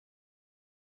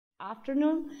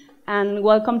Afternoon, and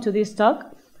welcome to this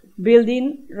talk,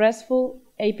 Building RESTful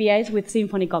APIs with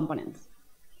Symfony Components.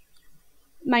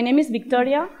 My name is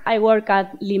Victoria. I work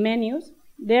at Limenius.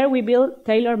 There we build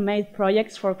tailor-made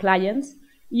projects for clients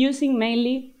using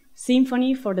mainly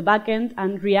Symfony for the backend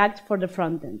and React for the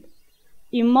frontend.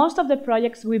 In most of the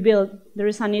projects we build, there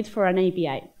is a need for an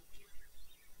API.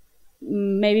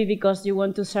 Maybe because you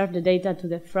want to serve the data to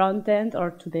the front end or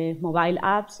to the mobile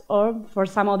apps or for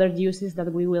some other uses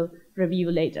that we will review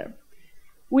later.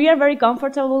 We are very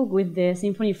comfortable with the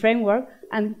Symfony framework,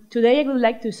 and today I would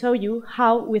like to show you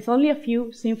how, with only a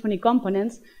few Symfony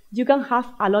components, you can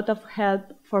have a lot of help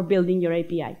for building your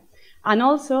API. And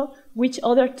also, which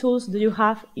other tools do you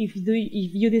have if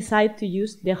you decide to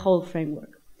use the whole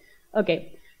framework.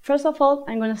 Okay, first of all,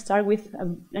 I'm going to start with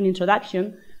an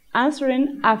introduction,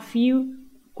 answering a few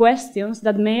questions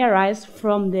that may arise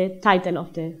from the title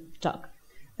of the talk.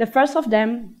 The first of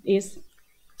them is,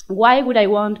 why would I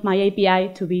want my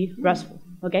API to be RESTful?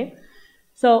 Okay?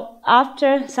 So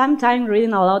after some time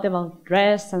reading a lot about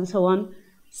REST and so on,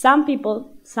 some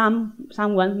people,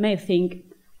 someone may think,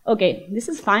 okay, this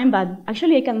is fine, but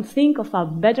actually I can think of a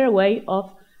better way of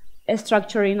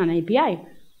structuring an API.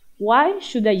 Why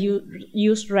should I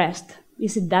use REST?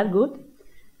 Is it that good?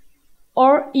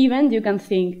 Or even you can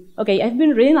think, okay, I've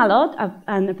been reading a lot,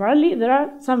 and apparently there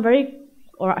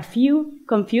are a few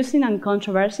confusing and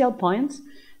controversial points,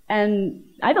 and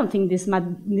I don't think this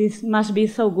must be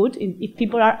so good if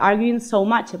people are arguing so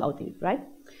much about it, right?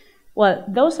 Well,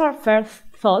 those are fair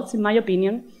thoughts, in my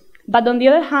opinion, but on the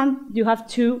other hand, you have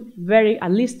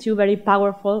at least two very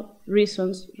powerful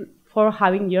reasons for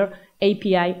having your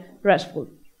API RESTful.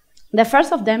 The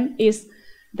first of them is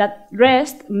that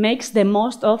REST makes the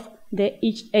most of the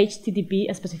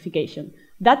HTTP specification.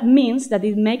 That means that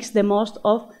it makes the most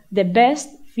of the best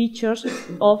features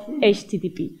of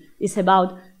HTTP. It's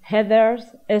about headers,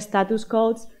 status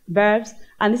codes, verbs,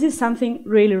 and this is something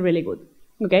really, really good.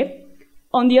 Okay?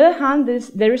 On the other hand,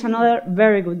 there is another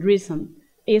very good reason,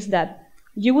 is that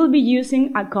you will be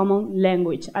using a common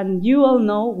language, and you all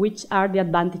know which are the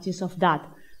advantages of that,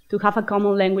 to have a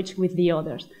common language with the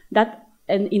others.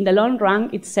 And in the long run,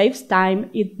 it saves time,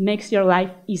 it makes your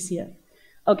life easier.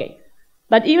 Okay,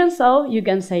 but even so, you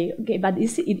can say, okay, but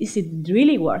is it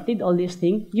really worth it, all these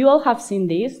things? You all have seen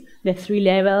this, the 3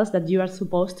 levels that you are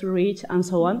supposed to reach and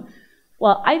so on.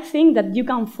 Well, I think that you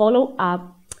can follow a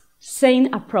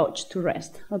sane approach to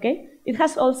REST, okay? It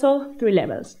has also 3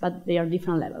 levels, but they are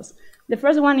different levels. The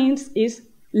first one is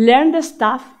learn the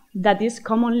stuff that is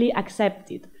commonly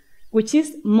accepted, which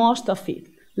is most of it.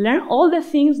 Learn all the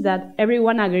things that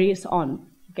everyone agrees on,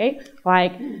 okay?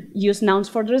 Like use nouns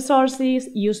for the resources,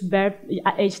 use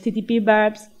HTTP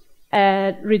verbs,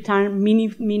 return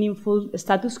meaningful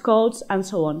status codes, and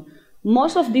so on.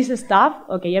 Most of this stuff,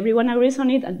 okay, everyone agrees on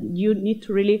it, and you need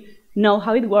to really know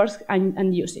how it works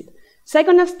and use it.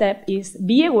 Second step is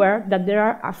be aware that there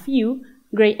are a few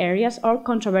gray areas or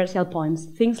controversial points.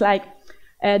 Things like,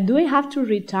 do I have to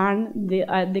return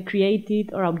the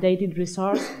created or updated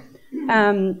resource?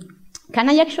 Can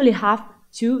I actually have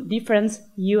 2 different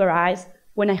URIs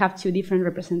when I have 2 different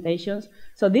representations?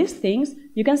 So these things,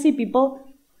 you can see people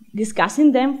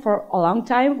discussing them for a long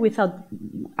time without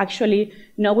actually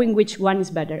knowing which one is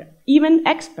better. Even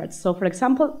experts. So for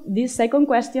example, this second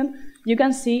question, you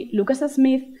can see Lucas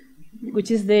Smith, which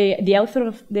is the author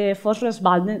of the Phosphorus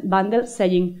bundle,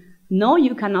 saying, no,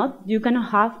 you cannot. You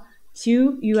cannot have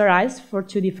 2 URIs for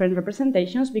 2 different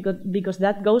representations because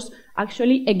that goes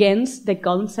actually against the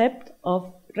concept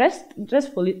of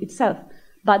RESTful itself.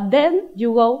 But then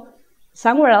you go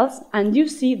somewhere else and you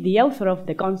see the author of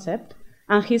the concept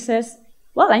and he says,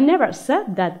 well, I never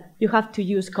said that you have to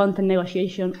use content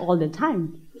negotiation all the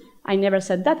time. I never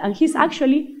said that. And he's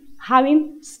actually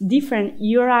having different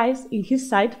URIs in his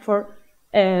site for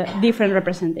different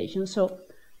representations. So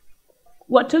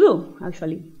what to do,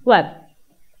 actually? Well,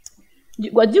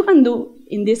 what you can do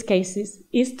in these cases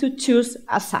is to choose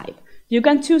a side. You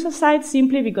can choose a side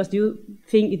simply because you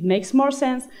think it makes more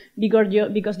sense,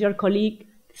 because your colleague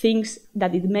thinks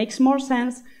that it makes more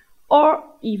sense, or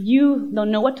if you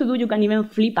don't know what to do, you can even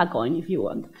flip a coin if you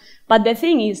want. But the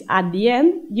thing is, at the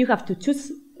end, you have to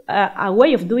choose a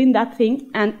way of doing that thing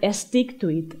and stick to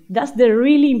it. That's the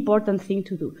really important thing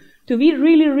to do, to be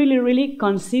really, really, really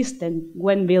consistent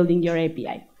when building your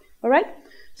API. All right?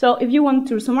 So if you want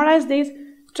to summarize this,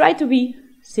 try to be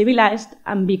civilized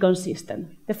and be consistent.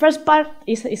 The first part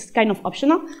is kind of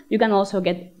optional. You can also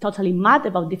get totally mad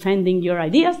about defending your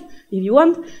ideas if you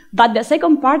want, but the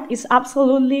second part is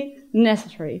absolutely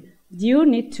necessary. You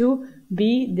need to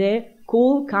be the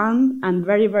cool, calm, and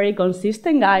very, very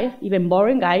consistent guy, even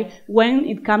boring guy, when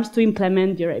it comes to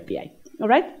implement your API. All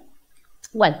right?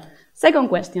 Well, second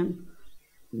question.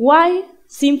 Why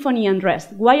Symfony and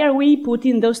REST? Why are we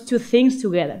putting those two things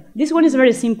together? This one is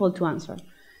very simple to answer.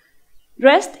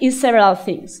 REST is several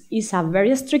things. It's a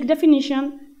very strict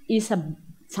definition, it's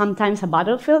sometimes a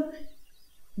battlefield,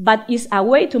 but it's a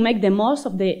way to make the most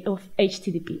of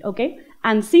HTTP, okay?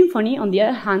 And Symfony, on the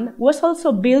other hand, was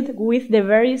also built with the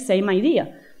very same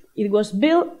idea. It was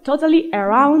built totally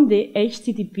around the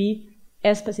HTTP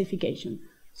specification.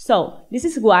 So this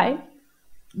is why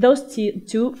those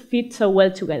two fit so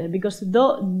well together, because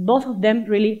both of them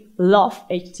really love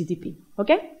HTTP,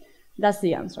 okay? That's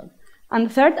the answer. And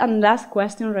third and last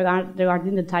question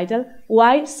regarding the title,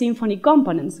 why Symfony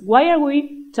components? Why are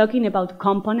we talking about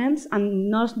components and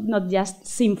not just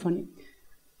Symfony?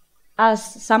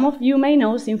 As some of you may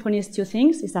know, Symfony is two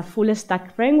things. It's a full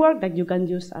stack framework that you can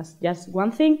use as just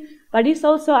one thing, but it's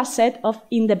also a set of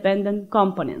independent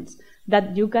components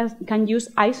that you can use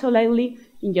isolatedly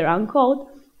in your own code,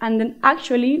 and then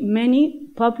actually many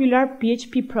popular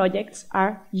PHP projects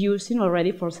are using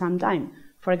already for some time.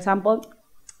 For example,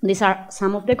 these are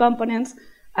some of the components,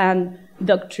 and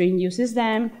Doctrine uses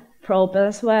them, Propel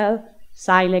as well,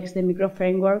 Silex, the micro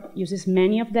framework, uses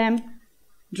many of them,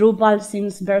 Drupal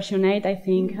since version 8, I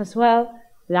think, as well,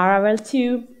 Laravel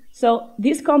too. So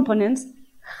these components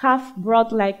have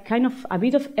brought like kind of a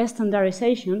bit of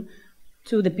standardization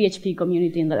to the PHP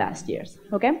community in the last years,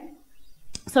 okay?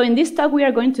 So in this talk, we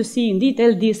are going to see in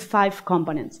detail these 5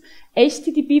 components: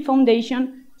 HTTP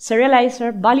Foundation,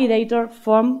 Serializer, Validator,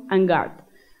 Form, and Guard.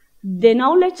 The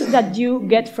knowledge that you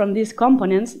get from these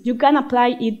components, you can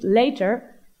apply it later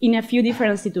in a few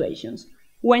different situations.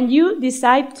 When you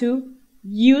decide to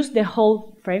use the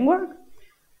whole framework,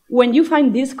 when you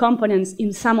find these components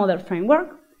in some other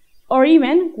framework, or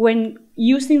even when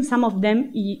using some of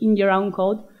them in your own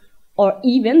code, or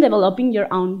even developing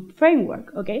your own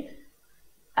framework, okay?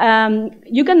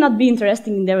 You cannot be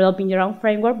interested in developing your own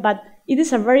framework, but it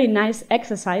is a very nice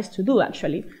exercise to do,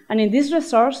 actually. And in this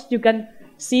resource, you can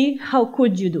see how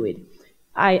could you do it.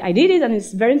 I did it, and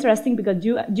it's very interesting because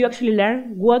you actually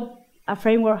learn what a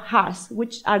framework has,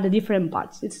 which are the different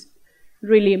parts. It's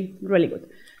really, really good.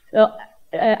 So,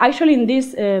 actually, in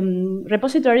this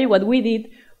repository, what we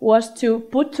did was to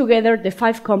put together the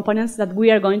 5 components that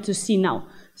we are going to see now.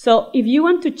 So if you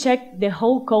want to check the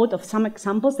whole code of some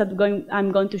examples that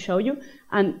I'm going to show you,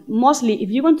 and mostly if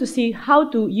you want to see how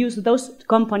to use those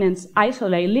components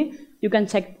isolatedly, you can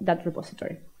check that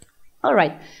repository. All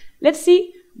right, let's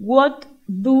see what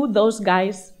do those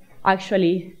guys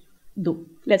actually do.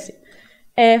 Let's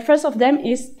see. First of them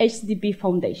is HTTP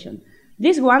Foundation.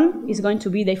 This one is going to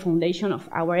be the foundation of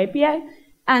our API,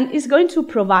 and is going to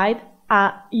provide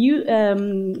a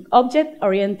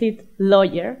object-oriented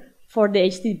lawyer for the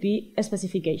HTTP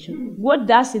specification. What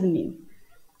does it mean?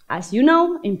 As you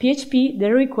know, in PHP,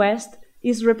 the request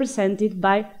is represented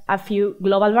by a few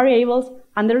global variables,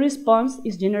 and the response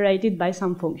is generated by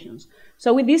some functions.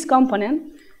 So with this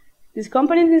component is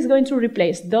going to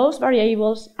replace those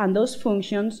variables and those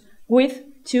functions with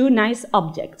 2 nice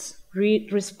objects,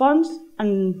 read, response,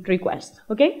 and request,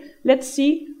 okay? Let's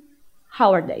see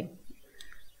how are they.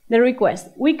 The request,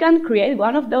 we can create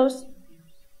one of those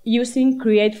using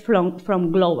create from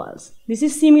globals. This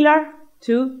is similar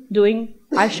to doing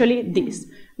actually this.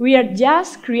 We are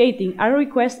just creating a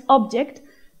request object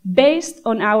based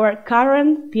on our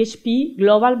current PHP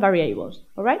global variables,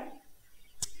 all right?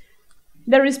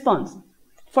 The response.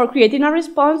 For creating a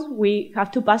response, we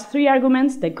have to pass 3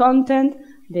 arguments: the content,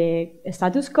 the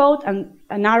status code, and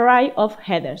an array of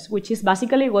headers, which is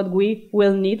basically what we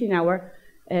will need in our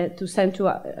to send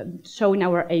to show in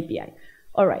our API.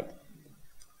 All right.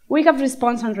 We have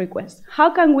response and request. How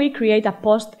can we create a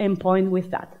post endpoint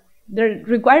with that? The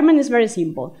requirement is very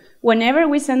simple. Whenever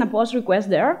we send a post request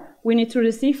there, we need to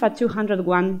receive a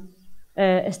 201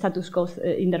 status code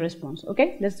in the response.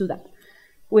 Okay, let's do that.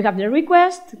 We have the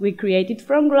request, we create it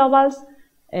from globals,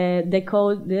 the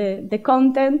code, the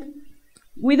content.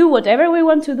 We do whatever we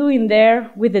want to do in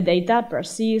there with the data,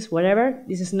 persist, whatever.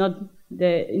 This is not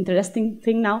the interesting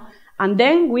thing now. And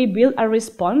then we build a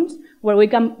response where we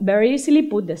can very easily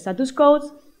put the status code,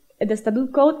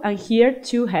 and here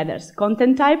 2 headers,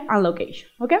 content type and location,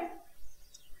 okay?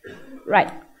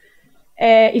 Right.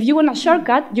 If you want a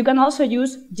shortcut, you can also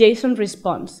use JSON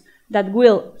response that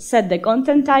will set the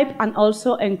content type and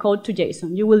also encode to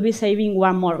JSON. You will be saving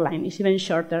 1 more line. It's even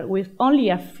shorter. With only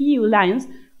a few lines,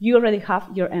 you already have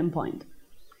your endpoint.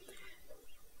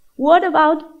 What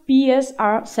about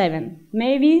PSR7?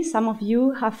 Maybe some of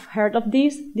you have heard of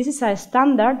this. This is a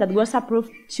standard that was approved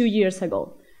 2 years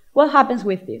ago. What happens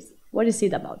with this? What is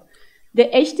it about? The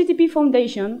HTTP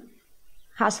Foundation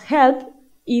has helped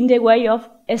in the way of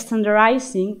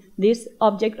standardizing this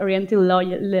object-oriented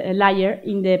layer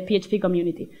in the PHP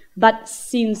community. But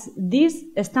since this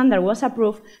standard was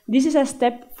approved, this is a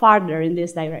step farther in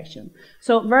this direction.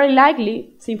 So very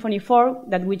likely, Symfony 4,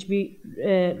 that which we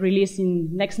release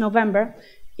in next November,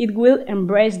 it will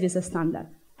embrace this standard.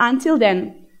 Until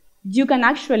then, you can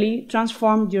actually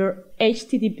transform your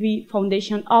HTTP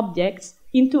Foundation objects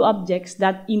into objects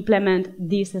that implement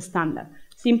this standard,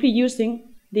 simply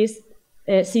using this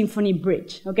Symfony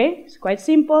bridge, okay? It's quite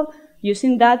simple.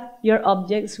 Using that, your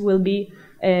objects will be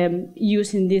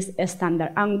using this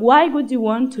standard. And why would you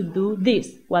want to do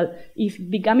this? Well, if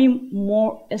becoming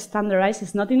more standardized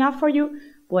is not enough for you,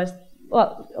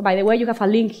 well, by the way, you have a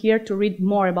link here to read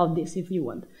more about this if you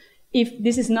want. If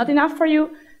this is not enough for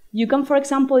you, you can, for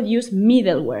example, use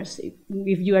middlewares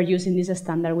if you are using this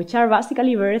standard, which are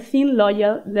basically very thin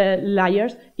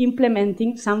layers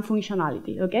implementing some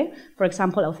functionality, okay? For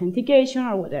example, authentication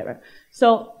or whatever.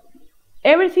 So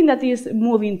everything that is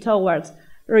moving towards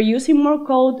reusing more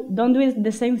code, don't do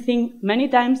the same thing many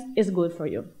times, is good for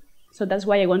you. So that's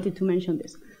why I wanted to mention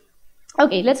this.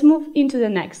 Okay, let's move into the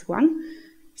next one.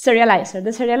 Serializer.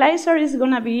 The serializer is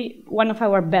going to be one of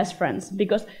our best friends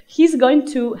because he's going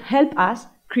to help us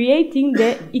creating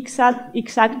the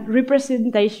exact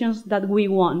representations that we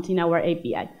want in our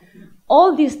API.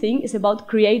 All this thing is about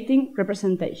creating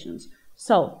representations.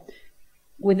 So,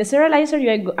 with the serializer,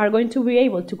 you are going to be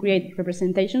able to create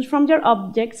representations from your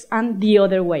objects and the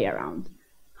other way around.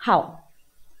 How?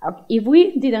 If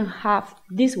we didn't have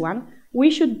this one, we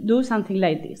should do something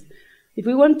like this. If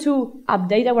we want to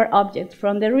update our object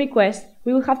from the request,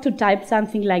 we will have to type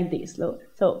something like this.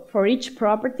 So for each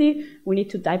property, we need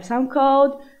to type some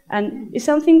code, and it's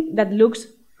something that looks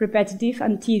repetitive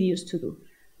and tedious to do.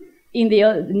 In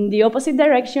the opposite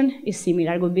direction is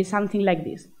similar. It would be something like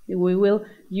this. We will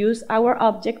use our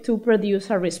object to produce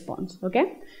a response,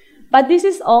 okay? But this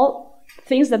is all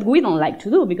things that we don't like to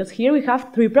do, because here we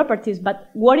have 3 properties, but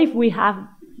what if we have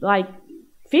like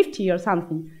 50 or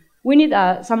something? We need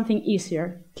something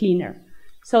easier, cleaner.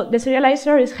 So the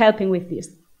serializer is helping with this.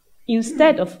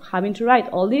 Instead of having to write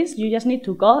all this, you just need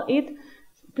to call it,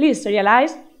 please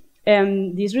serialize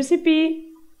this recipe,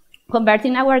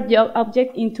 converting our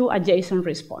object into a JSON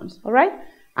response, all right?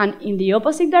 And in the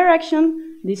opposite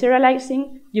direction,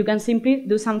 deserializing, you can simply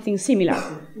do something similar.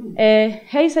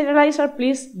 Hey, serializer,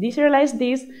 please deserialize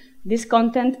this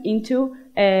content into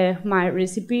my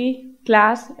recipe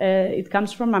class. It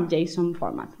comes from a JSON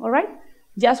format, all right?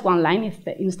 Just one line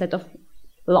instead of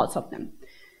lots of them.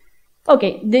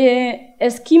 Okay, the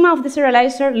schema of the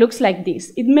serializer looks like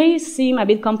this. It may seem a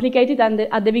bit complicated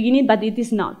at the beginning, but it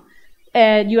is not.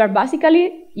 You are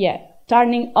basically,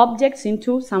 turning objects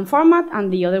into some format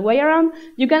and the other way around.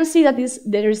 You can see that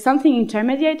there is something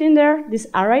intermediate in there, this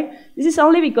array. This is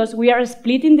only because we are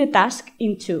splitting the task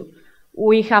in 2.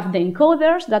 We have the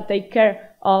encoders that take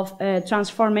care of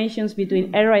transformations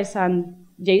between arrays and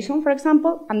JSON, for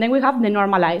example, and then we have the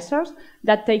normalizers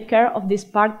that take care of this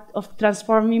part of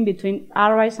transforming between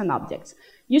arrays and objects.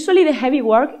 Usually the heavy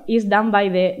work is done by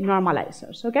the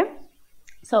normalizers, okay?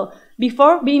 So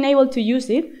before being able to use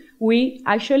it, we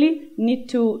actually need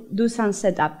to do some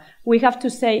setup. We have to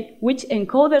say which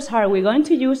encoders are we going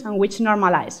to use and which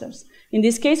normalizers. In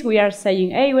this case, we are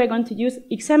saying, hey, we're going to use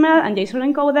XML and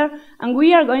JSON encoder, and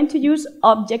we are going to use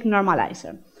object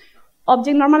normalizer.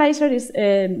 Object normalizer is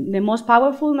the most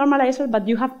powerful normalizer, but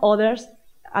you have others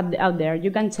out there.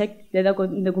 You can check the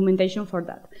documentation for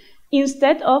that.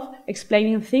 Instead of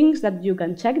explaining things that you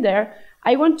can check there,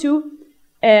 I want to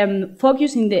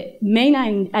focus in the main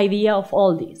idea of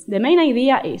all this. The main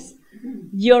idea is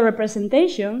your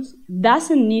representations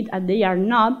doesn't need, and they are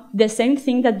not, the same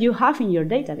thing that you have in your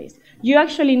database. You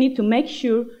actually need to make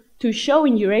sure to show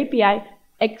in your API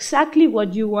exactly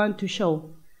what you want to show.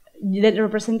 The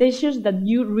representations that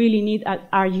you really need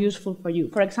are useful for you.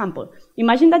 For example,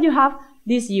 imagine that you have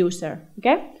this user,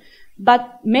 okay?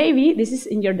 But maybe, this is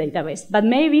in your database, but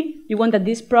maybe you want that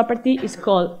this property is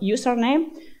called username,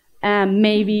 and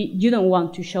maybe you don't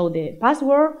want to show the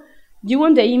password. You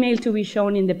want the email to be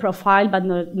shown in the profile, but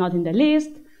not in the list.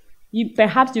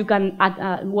 Perhaps you can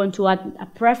want to add a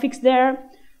prefix there.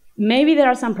 Maybe there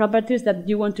are some properties that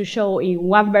you want to show in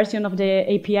one version of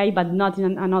the API, but not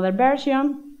in another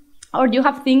version. Or you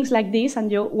have things like this,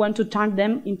 and you want to turn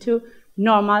them into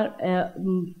normal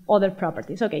other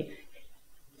properties. Okay.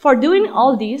 For doing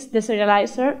all this, the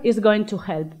serializer is going to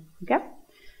help. Okay.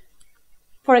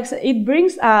 It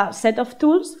brings a set of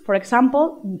tools, for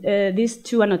example, these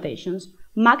two annotations.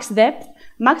 Max depth.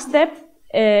 Max depth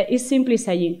is simply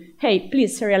saying, hey,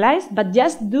 please serialize, but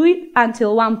just do it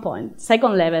until one point,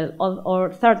 second level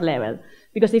or third level.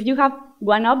 Because if you have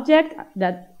one object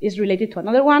that is related to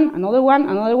another one, another one,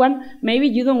 another one, maybe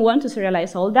you don't want to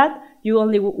serialize all that, you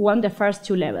only want the first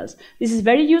two levels. This is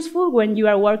very useful when you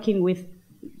are working with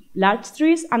large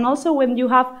trees and also when you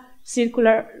have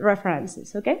circular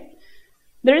references, okay?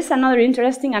 There is another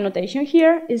interesting annotation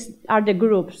here, are the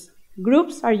groups.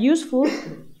 Groups are useful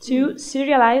to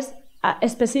serialize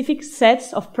specific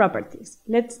sets of properties.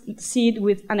 Let's see it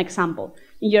with an example.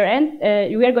 In your end,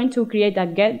 we are going to create a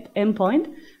get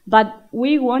endpoint, but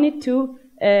we want to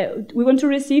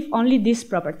receive only these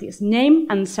properties, name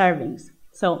and servings.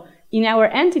 So in our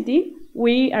entity,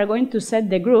 we are going to set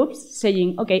the groups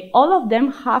saying, okay, all of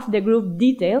them have the group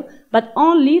detail, but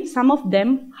only some of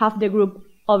them have the group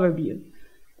overview.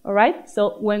 All right,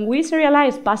 so when we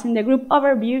serialize passing the group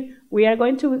overview, we are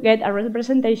going to get a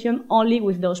representation only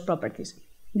with those properties.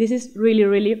 This is really,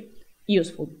 really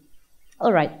useful.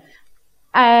 All right,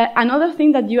 another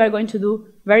thing that you are going to do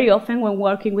very often when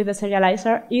working with a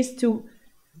serializer is to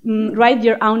write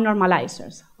your own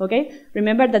normalizers, okay?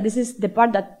 Remember that this is the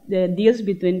part that deals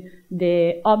between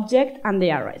the object and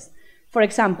the arrays. For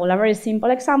example, a very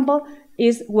simple example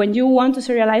is when you want to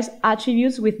serialize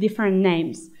attributes with different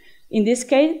names. In this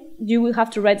case, you will have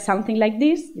to write something like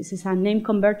this. This is a name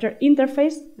converter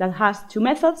interface that has two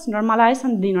methods, normalize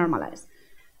and denormalize.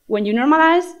 When you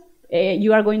normalize,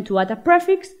 you are going to add a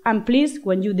prefix, and please,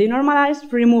 when you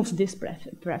denormalize, remove this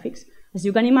prefix. As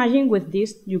you can imagine, with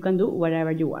this, you can do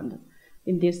whatever you want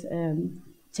in this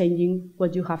changing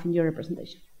what you have in your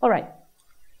representation. All right.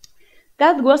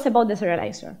 That was about the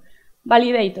serializer.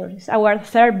 Validator is our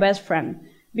third best friend,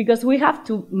 because we have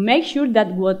to make sure that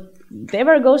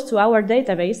whatever goes to our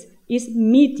database is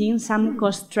meeting some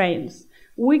constraints.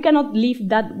 We cannot leave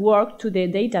that work to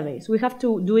the database. We have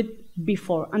to do it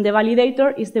before, and the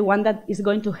validator is the one that is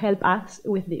going to help us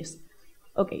with this.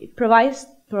 Okay, it provides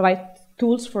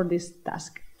tools for this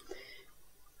task.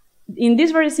 In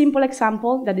this very simple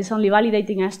example that is only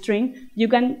validating a string, you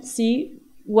can see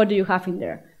what do you have in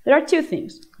there. There are two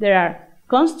things. There are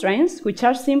constraints, which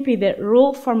are simply the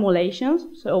rule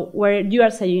formulations, so where you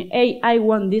are saying, hey, I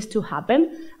want this to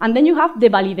happen, and then you have the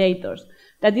validators.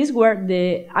 That is where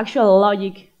the actual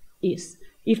logic is.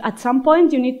 If at some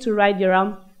point you need to write your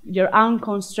own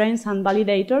constraints and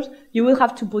validators, you will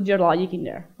have to put your logic in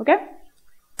there, okay?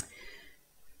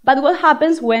 But what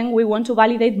happens when we want to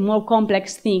validate more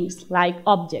complex things, like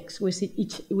objects,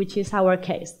 which is our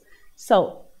case?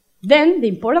 So then the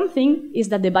important thing is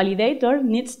that the validator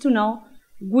needs to know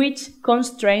which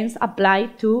constraints apply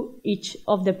to each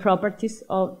of the properties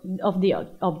of the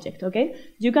object, okay?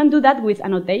 You can do that with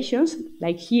annotations,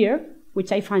 like here,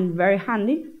 which I find very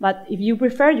handy, but if you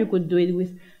prefer, you could do it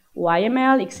with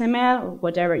YML, XML, or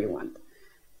whatever you want.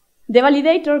 The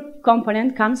validator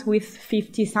component comes with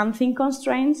 50-something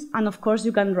constraints, and of course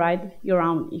you can write your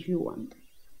own if you want.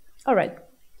 All right,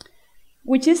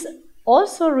 which is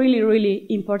also really, really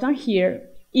important here.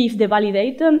 If the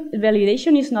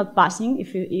validation is not passing,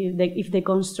 if the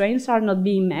constraints are not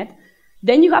being met,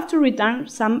 then you have to return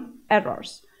some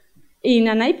errors. In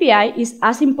an API, it's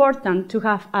as important to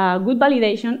have a good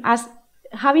validation as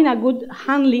having a good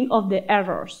handling of the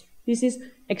errors. This is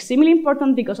extremely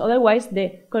important because otherwise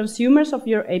the consumers of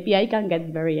your API can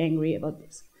get very angry about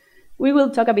this. We will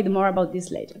talk a bit more about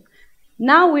this later.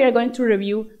 Now we are going to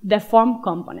review the form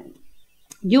component.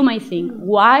 You might think,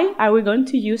 why are we going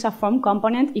to use a form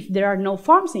component if there are no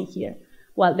forms in here?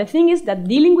 Well, the thing is that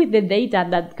dealing with the data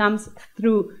that comes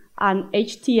through an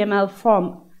HTML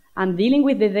form and dealing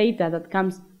with the data that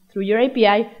comes through your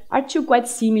API are two quite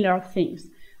similar things.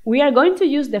 We are going to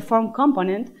use the form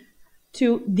component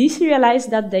to deserialize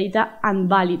that data and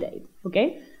validate,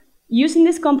 okay? Using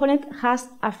this component has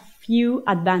a few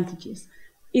advantages.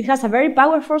 It has a very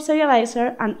powerful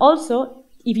serializer, and also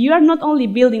if you are not only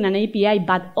building an API,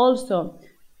 but also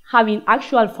having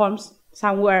actual forms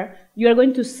somewhere, you are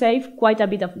going to save quite a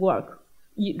bit of work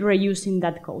reusing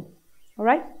that code, all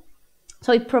right?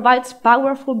 So it provides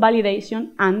powerful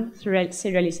validation and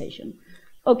serialization.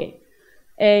 Okay,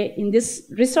 in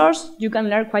this resource, you can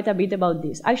learn quite a bit about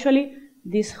this. Actually,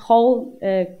 this whole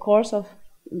course of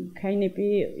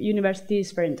KNP University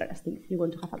is very interesting if you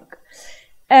want to have a look.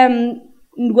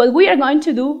 What we are going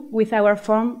to do with our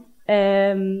form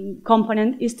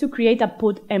component is to create a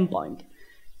put endpoint.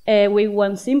 We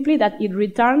want simply that it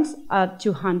returns a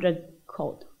 200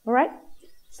 code, all right?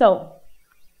 So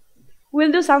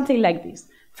we'll do something like this.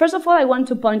 First of all, I want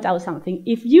to point out something.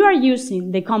 If you are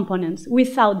using the components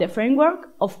without the framework,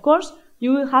 of course,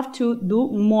 you will have to do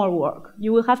more work.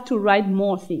 You will have to write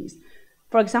more things.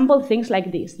 For example, things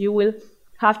like this. You will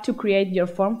have to create your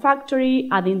form factory,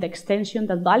 adding the extension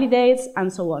that validates,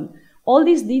 and so on. All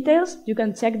these details, you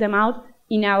can check them out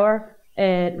in our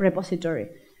repository.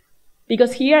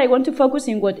 Because here I want to focus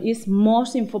on what is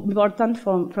most important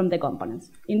from the components.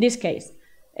 In this case,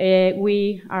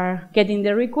 we are getting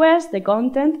the request, the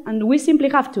content, and we simply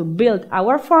have to build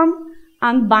our form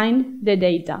and bind the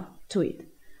data to it.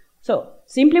 So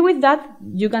simply with that,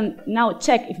 you can now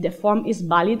check if the form is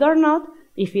valid or not.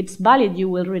 If it's valid, you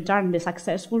will return the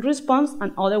successful response,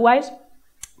 and otherwise,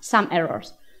 some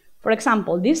errors. For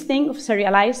example, this thing of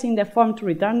serializing the form to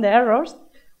return the errors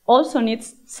also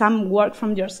needs some work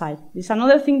from your side. This is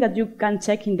another thing that you can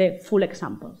check in the full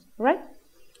examples, right?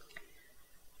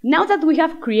 Now that we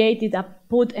have created a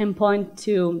put endpoint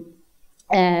to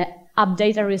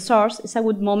update a resource, it's a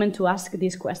good moment to ask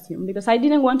this question, because I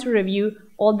didn't want to review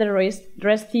all the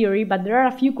REST theory, but there are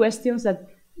a few questions that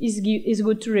is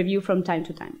good to review from time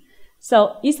to time.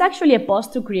 So, is actually a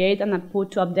post to create and a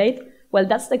put to update? Well,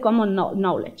 that's the common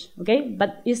knowledge, okay?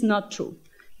 But it's not true.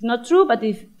 It's not true, but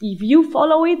if you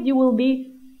follow it, you will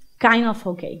be kind of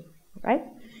okay, right?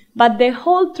 But the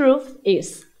whole truth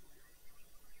is,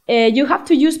 you have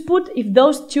to use put if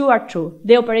those two are true.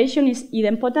 The operation is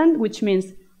idempotent, which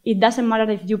means it doesn't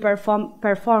matter if you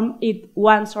perform it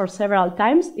once or several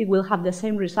times, it will have the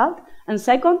same result. And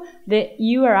second, the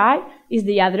URI is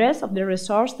the address of the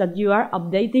resource that you are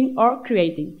updating or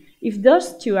creating. If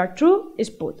those two are true, it's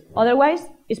put. Otherwise,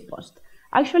 it's post.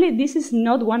 Actually, this is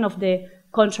not one of the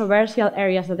controversial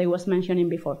areas that I was mentioning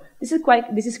before. This is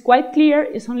quite clear.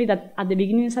 It's only that at the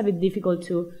beginning it's a bit difficult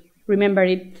to remember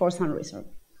it for some reason.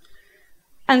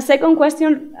 And second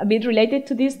question, a bit related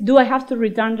to this, do I have to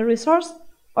return the resource?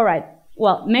 All right.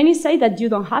 Well, many say that you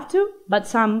don't have to, but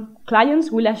some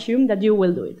clients will assume that you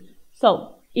will do it.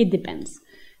 So it depends.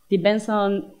 Depends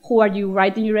on who are you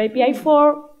writing your API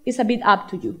for. It's a bit up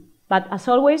to you. But as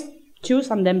always, choose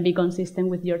and then be consistent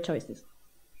with your choices.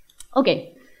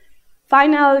 Okay,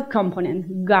 final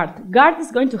component, guard. Guard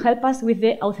is going to help us with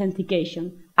the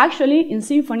authentication. Actually, in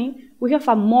Symfony, we have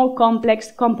a more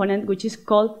complex component, which is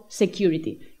called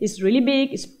security. It's really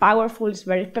big, it's powerful, it's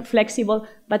very flexible,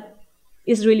 but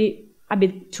it's really a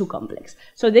bit too complex.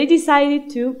 So they decided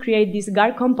to create this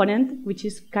guard component, which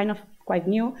is kind of quite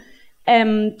new,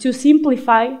 to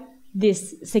simplify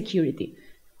this security.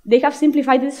 They have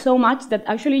simplified it so much that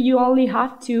actually you only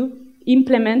have to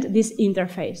implement this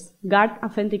interface, guard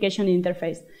authentication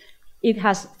interface. It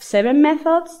has 7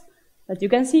 methods that you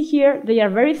can see here. They are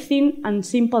very thin and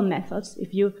simple methods.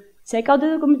 If you check out the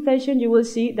documentation, you will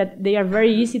see that they are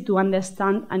very easy to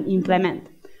understand and implement.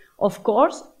 Of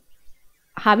course,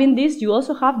 having this, you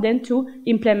also have then to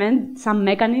implement some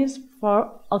mechanisms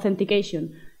for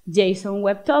authentication. JSON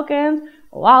web tokens,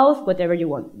 OAuth, whatever you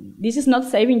want. This is not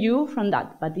saving you from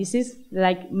that, but this is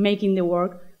like making the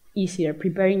work easier,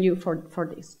 preparing you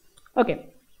for this. Okay.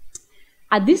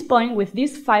 At this point, with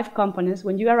these 5 components,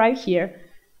 when you arrive here,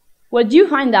 what you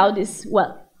find out is,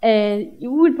 well,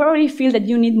 you will probably feel that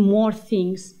you need more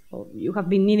things, or you have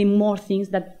been needing more things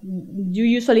that you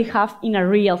usually have in a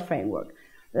real framework,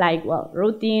 like, well,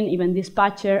 routine, event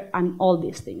dispatcher, and all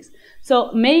these things.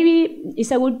 So maybe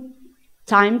it's a good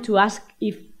time to ask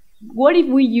what if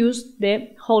we use the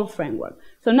whole framework?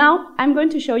 So now I'm going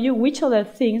to show you which other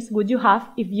things would you have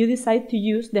if you decide to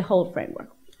use the whole framework.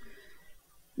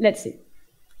 Let's see.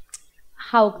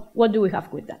 What do we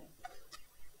have with that?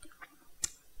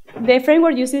 The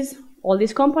framework uses all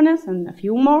these components and a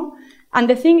few more. And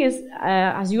the thing is,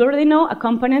 as you already know, a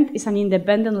component is an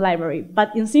independent library.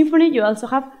 But in Symfony, you also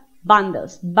have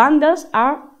bundles. Bundles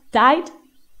are tied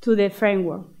to the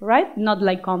framework, right? Not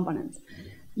like components.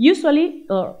 Usually,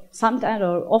 or sometimes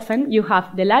or often, you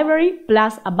have the library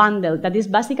plus a bundle that is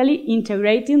basically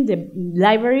integrating the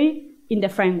library in the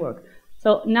framework.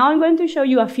 So now I'm going to show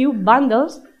you a few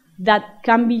bundles that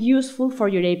can be useful for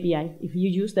your API if you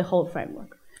use the whole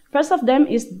framework. First of them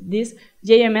is this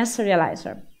JMS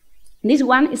serializer. This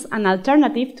one is an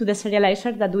alternative to the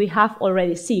serializer that we have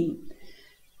already seen.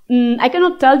 I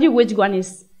cannot tell you which one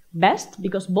is best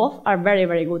because both are very,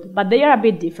 very good, but they are a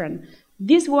bit different.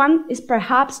 This one is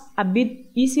perhaps a bit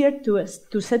easier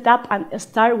to set up and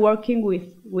start working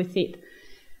with it.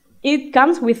 It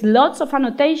comes with lots of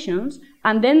annotations,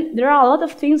 and then there are a lot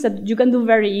of things that you can do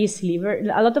very easily,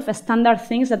 a lot of standard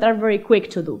things that are very quick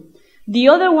to do. The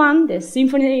other one, the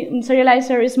Symfony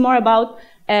serializer, is more about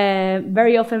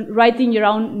very often writing your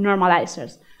own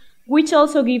normalizers, which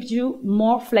also gives you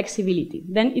more flexibility.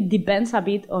 Then it depends a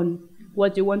bit on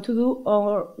what you want to do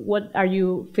or what are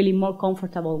you feeling more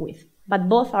comfortable with. But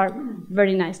both are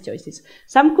very nice choices.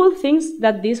 Some cool things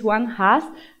that this one has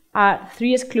are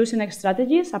 3 exclusion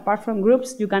strategies. Apart from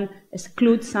groups, you can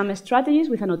exclude some strategies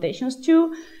with annotations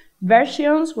too.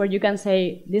 Versions, where you can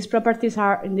say these properties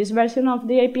are in this version of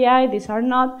the API, these are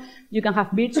not. You can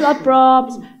have virtual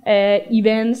props,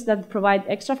 events that provide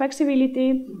extra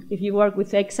flexibility. If you work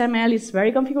with XML, it's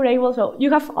very configurable. So you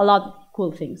have a lot of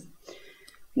cool things.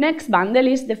 Next bundle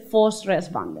is the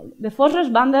FOSS-REST bundle. The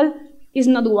FOSS-REST bundle is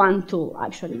not one tool,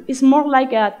 actually. It's more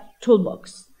like a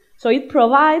toolbox. So it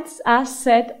provides a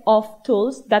set of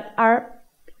tools that are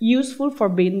useful for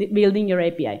building your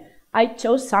API. I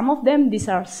chose some of them, these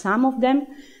are some of them,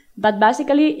 but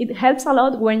basically it helps a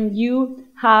lot when you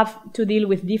have to deal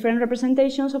with different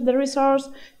representations of the resource.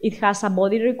 It has a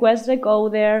body request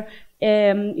decoder,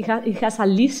 it has a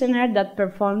listener that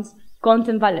performs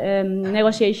content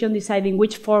negotiation, deciding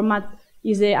which format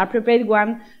is the appropriate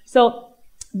one. So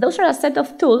those are a set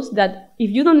of tools that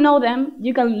if you don't know them,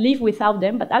 you can live without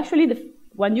them, but actually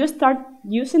when you start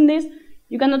using this,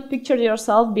 you cannot picture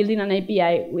yourself building an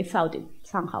API without it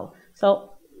somehow.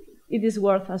 So it is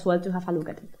worth as well to have a look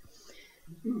at it.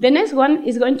 The next one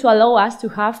is going to allow us to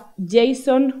have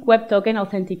JSON Web Token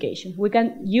authentication. We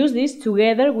can use this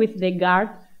together with the guard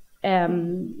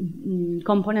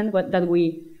component that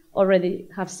we already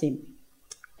have seen.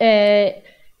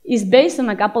 Is based on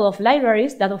a couple of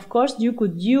libraries that, of course, you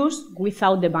could use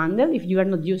without the bundle if you are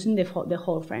not using the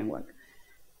whole framework.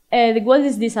 What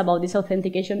is this about, this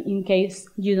authentication, in case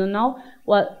you don't know?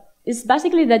 Well, it's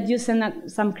basically that you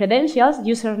send some credentials,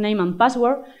 username and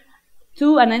password,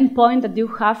 to an endpoint that you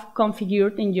have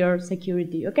configured in your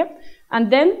security, okay?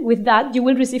 And then, with that, you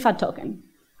will receive a token.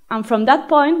 And from that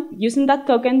point, using that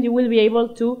token, you will be able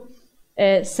to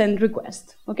send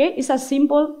requests, okay? It's as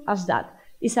simple as that.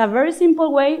 It's a very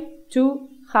simple way to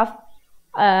have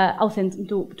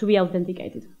to be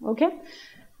authenticated, okay?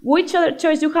 Which other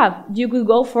choice you have? You could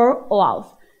go for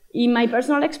OAuth. In my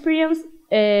personal experience,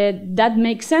 that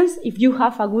makes sense if you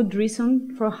have a good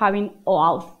reason for having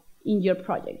OAuth in your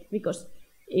project, because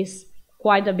it's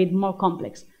quite a bit more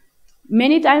complex.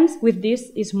 Many times with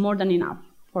this is more than enough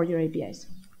for your APIs.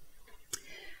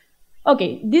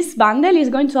 Okay, this bundle is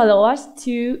going to allow us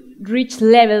to reach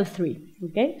level 3.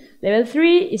 Okay, level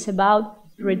 3 is about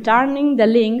returning the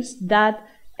links that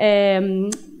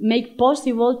make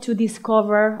possible to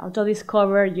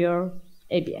auto-discover your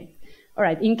API. All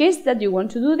right, in case that you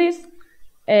want to do this,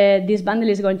 this bundle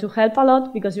is going to help a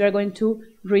lot because you are going to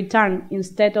return,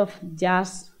 instead of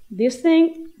just this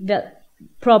thing, the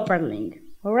proper link.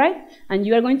 All right, and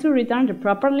you are going to return the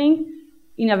proper link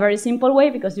in a very simple way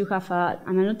because you have an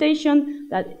annotation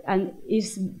that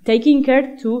is taking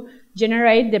care to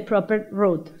generate the proper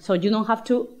route. So you don't have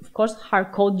to, of course,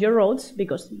 hard code your routes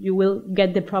because you will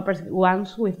get the proper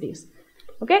ones with this.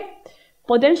 Okay?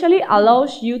 Potentially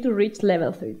allows you to reach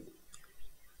level 3.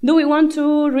 Do we want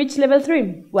to reach level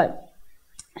 3? Well,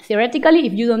 theoretically,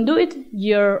 if you don't do it,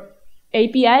 your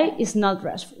API is not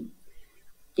RESTful.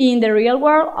 In the real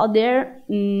world out there,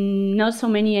 not so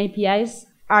many APIs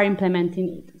are implementing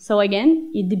it. So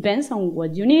again, it depends on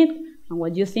what you need and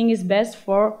what you think is best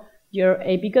for your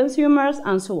AP consumers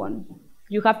and so on.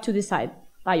 You have to decide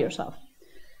by yourself.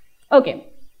 Okay,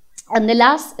 and the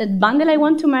last bundle I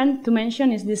want to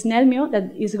mention is this Nelmio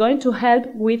that is going to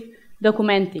help with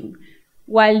documenting.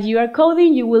 While you are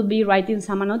coding, you will be writing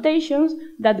some annotations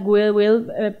that will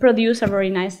produce a very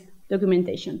nice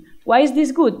documentation. Why is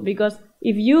this good? Because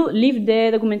if you leave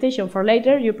the documentation for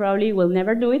later, you probably will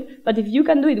never do it. But if you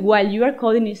can do it while you are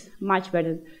coding, it's much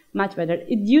better. Much better.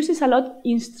 It uses a lot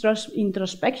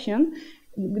introspection.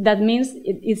 That means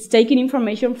it's taking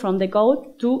information from the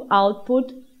code to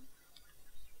output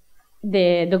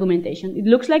the documentation. It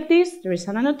looks like this. There is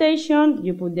an annotation.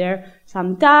 You put there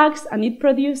some tags, and it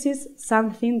produces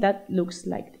something that looks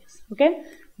like this. Okay?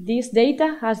 This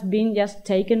data has been just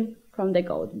taken from the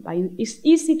code. But it's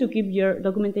easy to keep your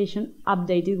documentation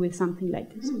updated with something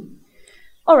like this.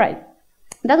 All right.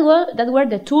 That were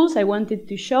the tools I wanted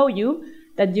to show you.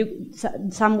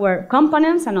 Some were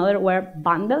components and other were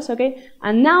bundles, okay?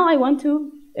 And now I want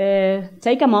to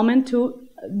take a moment to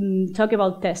talk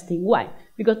about testing. Why?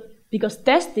 Because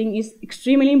testing is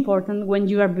extremely important when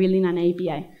you are building an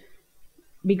API.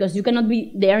 Because you cannot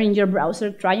be there in your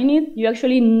browser trying it. You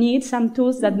actually need some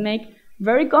tools that make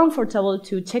very comfortable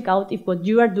to check out if what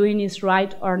you are doing is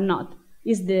right or not.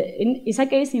 It's a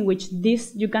case in which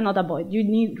this you cannot avoid.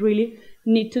 You really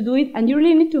need to do it, and you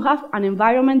really need to have an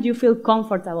environment you feel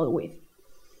comfortable with.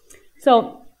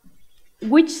 So,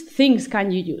 which things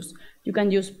can you use? You can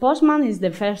use Postman, is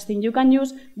the first thing you can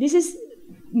use. This is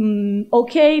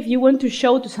okay if you want to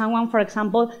show to someone, for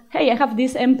example, hey, I have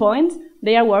these endpoints,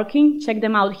 they are working, check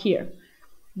them out here.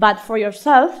 But for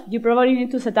yourself, you probably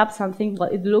need to set up something, well,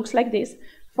 it looks like this.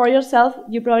 For yourself,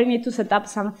 you probably need to set up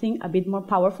something a bit more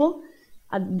powerful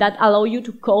that allow you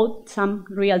to code some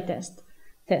real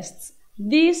tests.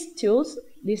 This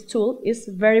tool is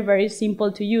very, very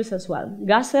simple to use as well.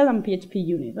 Gazelle and PHP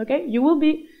unit, okay? You will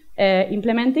be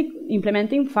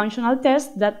implementing functional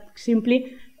tests that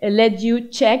simply let you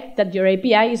check that your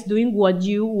API is doing what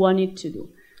you want it to do.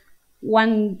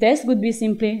 One test could be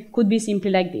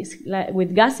simply like this.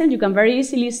 With Gazelle, you can very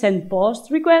easily send post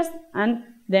request and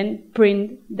then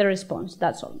print the response.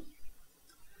 That's all.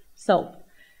 So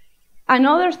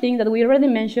another thing that we already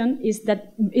mentioned is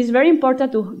that it's very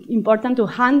important to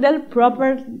handle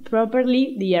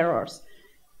properly the errors.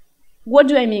 What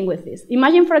do I mean with this?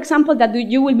 Imagine, for example, that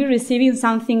you will be receiving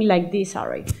something like this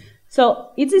array. So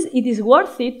it is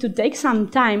worth it to take some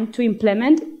time to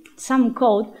implement some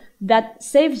code that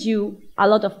saves you a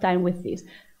lot of time with this.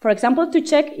 For example, to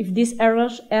check if these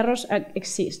errors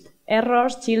exist.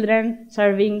 Errors, children,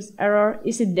 servings, error,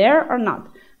 is it there or not?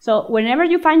 So whenever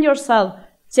you find yourself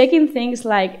checking things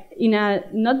like in a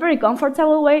not very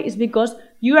comfortable way, it's because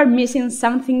you are missing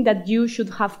something that you should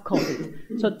have coded.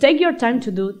 So take your time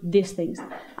to do these things.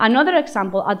 Another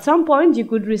example, at some point you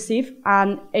could receive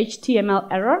an HTML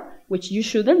error, which you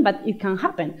shouldn't, but it can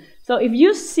happen. So if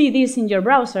you see this in your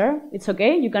browser, it's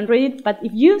okay, you can read it, but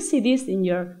if you see this in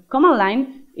your command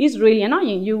line, it's really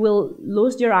annoying. You will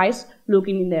lose your eyes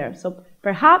looking in there. So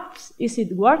perhaps is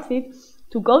it worth it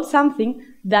to code something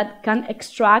that can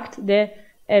extract the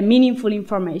meaningful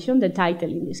information, the title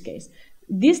in this case.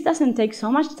 This doesn't take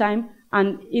so much time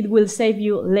and it will save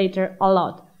you later a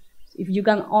lot if you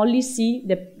can only see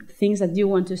the things that you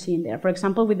want to see in there. For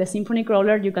example, with the Symfony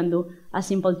crawler, you can do a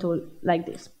simple tool like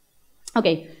this.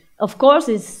 Okay, of course,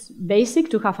 it's basic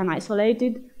to have an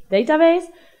isolated database.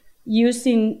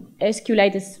 Using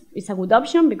SQLite is a good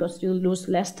option because you lose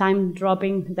less time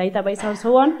dropping database and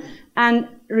so on. And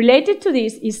related to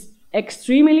this is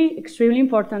extremely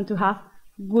important to have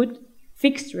good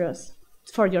fixtures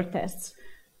for your tests.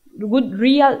 Good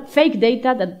real fake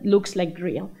data that looks like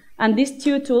real. And these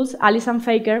two tools, Alice and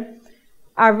Faker,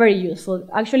 are very useful.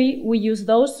 Actually, we use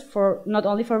those for not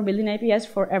only for building APIs,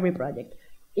 for every project.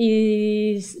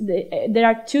 There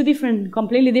are two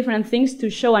completely different things to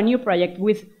show a new project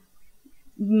with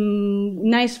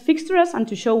nice fixtures and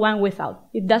to show one without.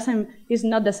 It's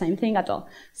not the same thing at all.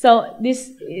 So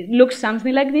this looks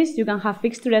something like this. You can have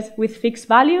fixtures with fixed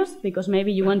values because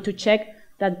maybe you want to check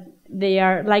that they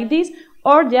are like this,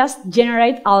 or just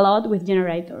generate a lot with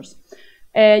generators.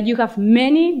 You have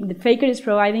many. The Faker is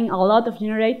providing a lot of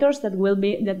generators that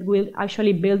will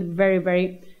actually build very,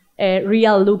 very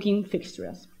real-looking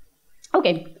fixtures.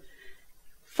 Okay.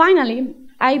 Finally,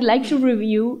 I'd like to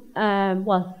review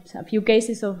a few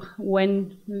cases of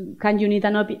when can you need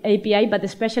an API, but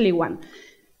especially one.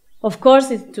 Of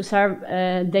course, it's to serve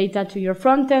data to your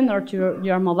frontend or to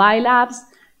your mobile apps.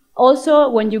 Also,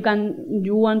 when you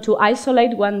want to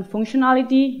isolate one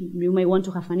functionality, you may want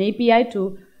to have an API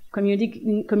to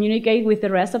communicate with the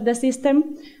rest of the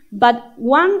system. But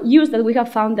one use that we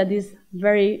have found that is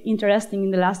very interesting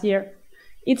in the last year,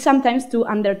 it's sometimes to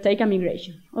undertake a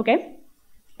migration. Okay?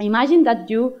 Imagine that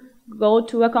you go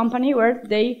to a company where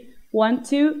they want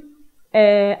to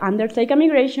undertake a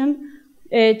migration,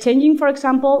 changing, for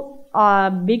example,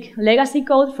 a big legacy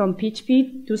code from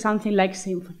PHP to something like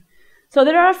Symfony. So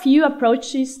there are a few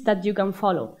approaches that you can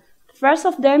follow. First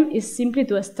of them is simply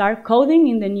to start coding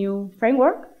in the new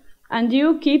framework, and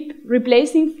you keep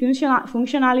replacing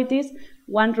functionalities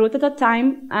one root at a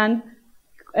time and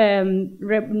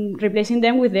replacing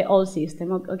them with the old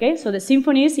system. Okay, so the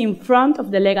Symfony is in front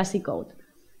of the legacy code,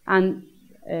 and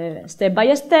step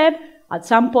by step, at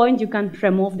some point you can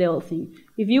remove the old thing.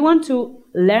 If you want to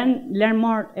learn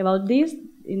more about this,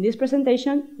 in this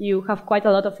presentation, you have quite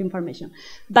a lot of information.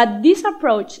 But this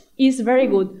approach is very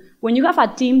good when you have a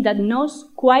team that knows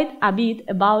quite a bit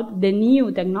about the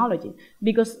new technology,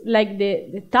 because like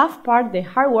the tough part, the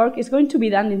hard work, is going to be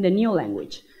done in the new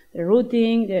language, the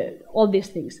routing, all these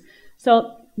things.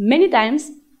 So many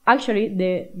times, actually,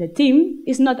 the team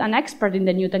is not an expert in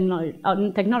the new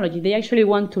technology. They actually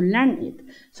want to learn it.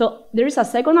 So there is a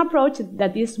second approach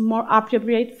that is more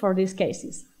appropriate for these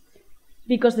cases,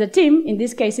 because the team, in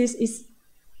these cases, is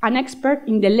an expert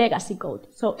in the legacy code.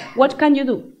 So what can you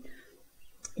do?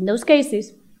 In those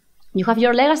cases, you have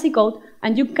your legacy code,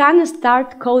 and you can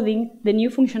start coding the new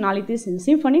functionalities in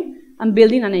Symfony and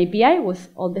building an API with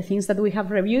all the things that we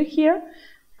have reviewed here.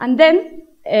 And then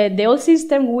the old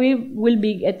system will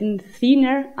be getting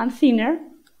thinner and thinner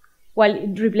while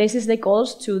it replaces the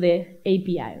calls to the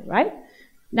API, right?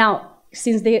 Now,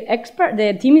 since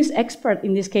the team is expert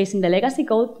in this case in the legacy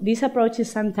code, this approach is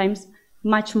sometimes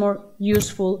much more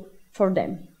useful for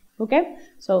them, okay?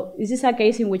 So this is a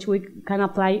case in which we can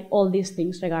apply all these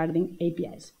things regarding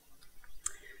APIs.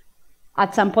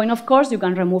 At some point, of course, you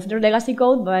can remove the legacy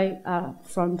code by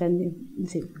front-end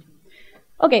Symfony.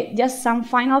 Okay, just some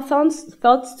final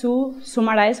thoughts to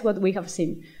summarize what we have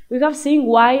seen. We have seen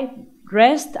why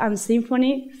REST and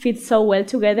Symfony fit so well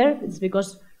together. It's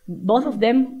because both of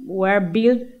them were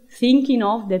built thinking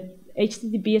of the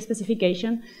HTTP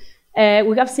specification.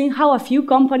 We have seen how a few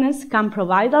components can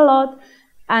provide a lot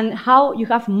and how you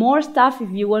have more stuff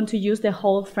if you want to use the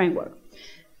whole framework.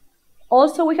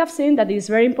 Also, we have seen that it's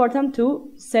very important to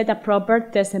set a proper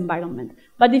test environment.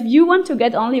 But if you want to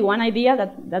get only one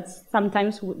idea, that's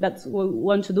sometimes that's what we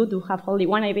want to do, to have only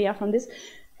one idea from this,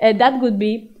 that would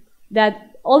be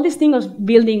that all these things of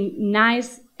building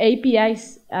nice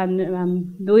APIs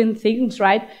and doing things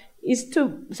right is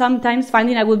to sometimes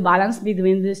finding a good balance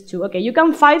between these two. Okay, you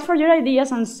can fight for your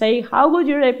ideas and say how good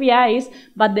your API is,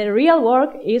 but the real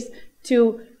work is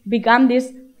to become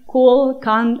this cool,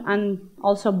 calm, and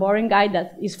also boring guy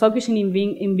that is focusing in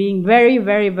being very,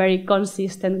 very, very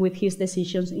consistent with his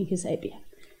decisions in his API.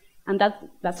 And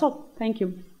that's all. Thank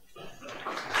you.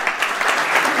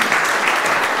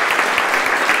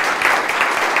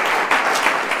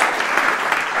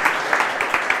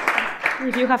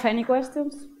 If you have any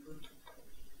questions.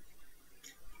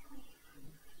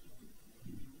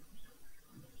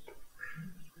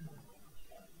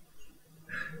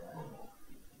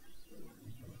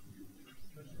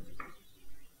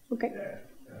 Okay.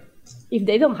 If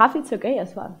they don't have, it's okay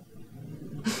as well.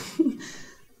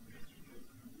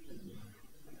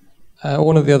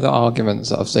 One of the other arguments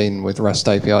that I've seen with REST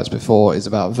APIs before is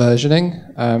about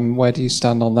versioning. Where do you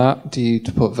stand on that? Do you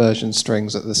put version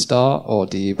strings at the start, or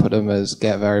do you put them as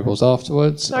get variables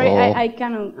afterwards? Sorry, I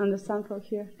cannot understand from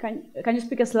here. Can you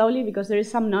speak slowly, because there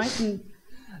is some noise?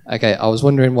 Okay, I was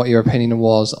wondering what your opinion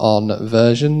was on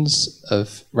versions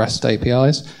of REST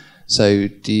APIs. So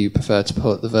do you prefer to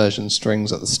put the version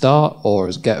strings at the start or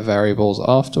as get variables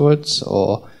afterwards?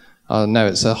 Or I know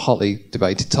it's a hotly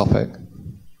debated topic.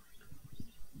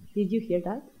 Did you hear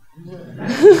that?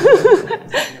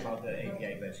 About the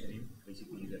API versioning,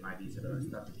 basically there might be several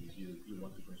strategies. You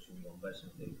want to consume one version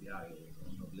of the API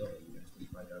or not the other. You can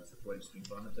specify that as a query string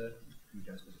parameter. You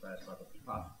can specify as part of the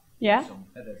path. Yeah. Some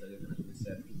headers that you're going to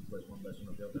set to request one version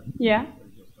of the other. Yeah.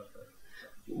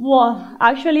 Well,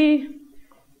 actually,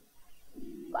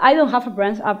 I don't have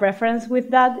a preference with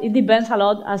that. It depends a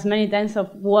lot, as many times,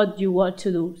 of what you want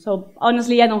to do. So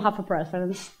honestly, I don't have a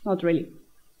preference, not really.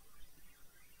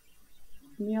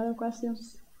 Any other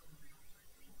questions?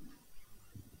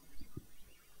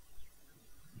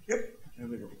 Yep, here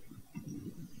we go.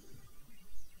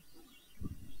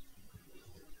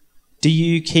 Do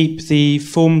you keep the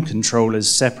form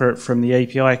controllers separate from the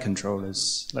API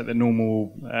controllers, like the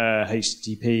normal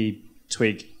HTTP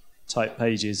twig type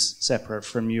pages separate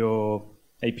from your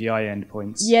API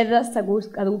endpoints? Yeah, that's a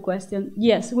good question.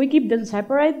 Yes, we keep them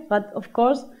separate, but of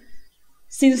course,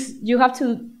 since you have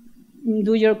to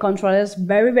do your controllers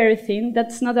very, very thin,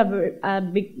 that's not a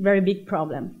very big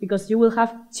problem, because you will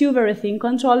have two very thin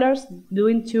controllers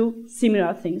doing two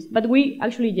similar things. But we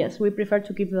actually, yes, we prefer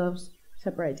to keep those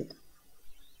separated.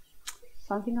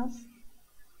 Something else?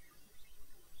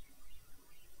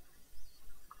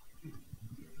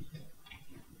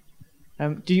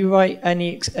 Do you write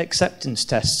any acceptance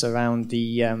tests around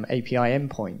the API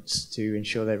endpoints to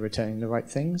ensure they're returning the right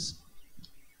things?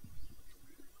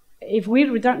 If we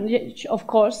return, of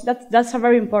course, that's a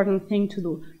very important thing to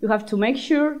do. You have to make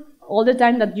sure all the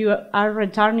time that you are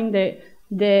returning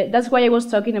that's why I was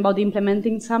talking about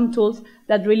implementing some tools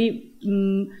that really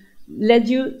let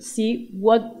you see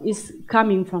what is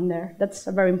coming from there. That's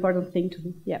a very important thing to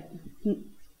do, yeah.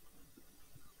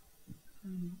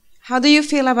 How do you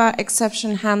feel about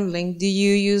exception handling? Do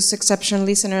you use exception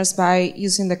listeners by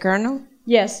using the kernel?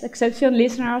 Yes, exception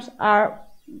listeners are,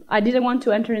 I didn't want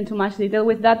to enter into much detail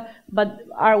with that, but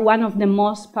are one of the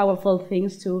most powerful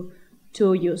things to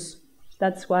use.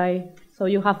 That's why, so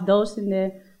you have those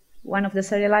in one of the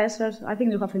serializers. I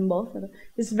think you have in both.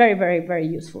 It's very, very, very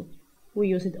useful. We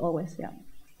use it always, yeah.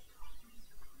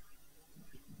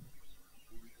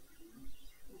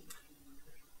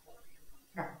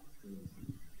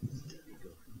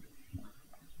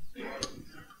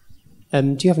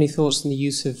 Do you have any thoughts on the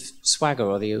use of Swagger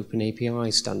or the Open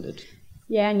API standard?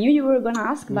 Yeah, I knew you were going to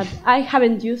ask, but I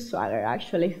haven't used Swagger,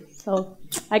 actually, so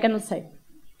I cannot say.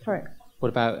 Sorry. What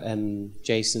about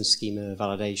JSON schema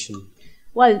validation?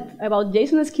 Well, about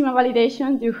JSON schema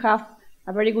validation, you have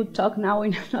a very good talk now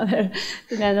in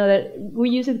another. We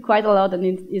use it quite a lot, and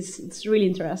it's really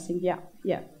interesting. Yeah,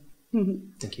 yeah.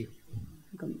 Thank you.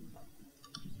 Welcome.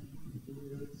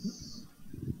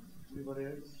 Anybody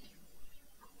else?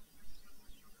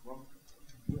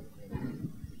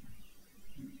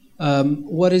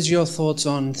 What is your thoughts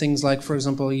on things like, for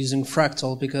example, using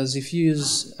Fractal? Because if you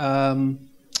use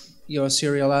your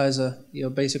serializer, you're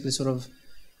basically sort of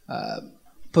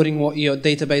putting what your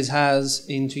database has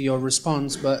into your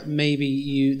response, but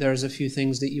maybe there's a few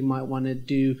things that you might want to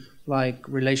do, like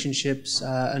relationships,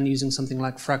 and using something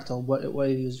like Fractal. What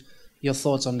is your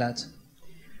thoughts on that?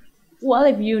 Well,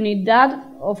 if you need that,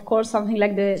 of course, something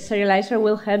like the serializer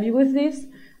will help you with this.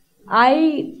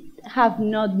 I have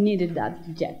not needed that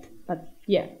yet, but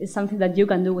yeah, it's something that you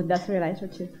can do with that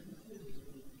serializer too.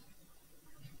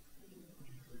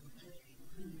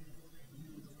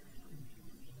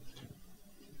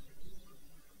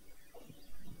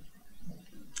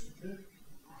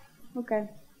 Okay.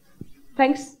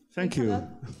 Thanks. Thank you.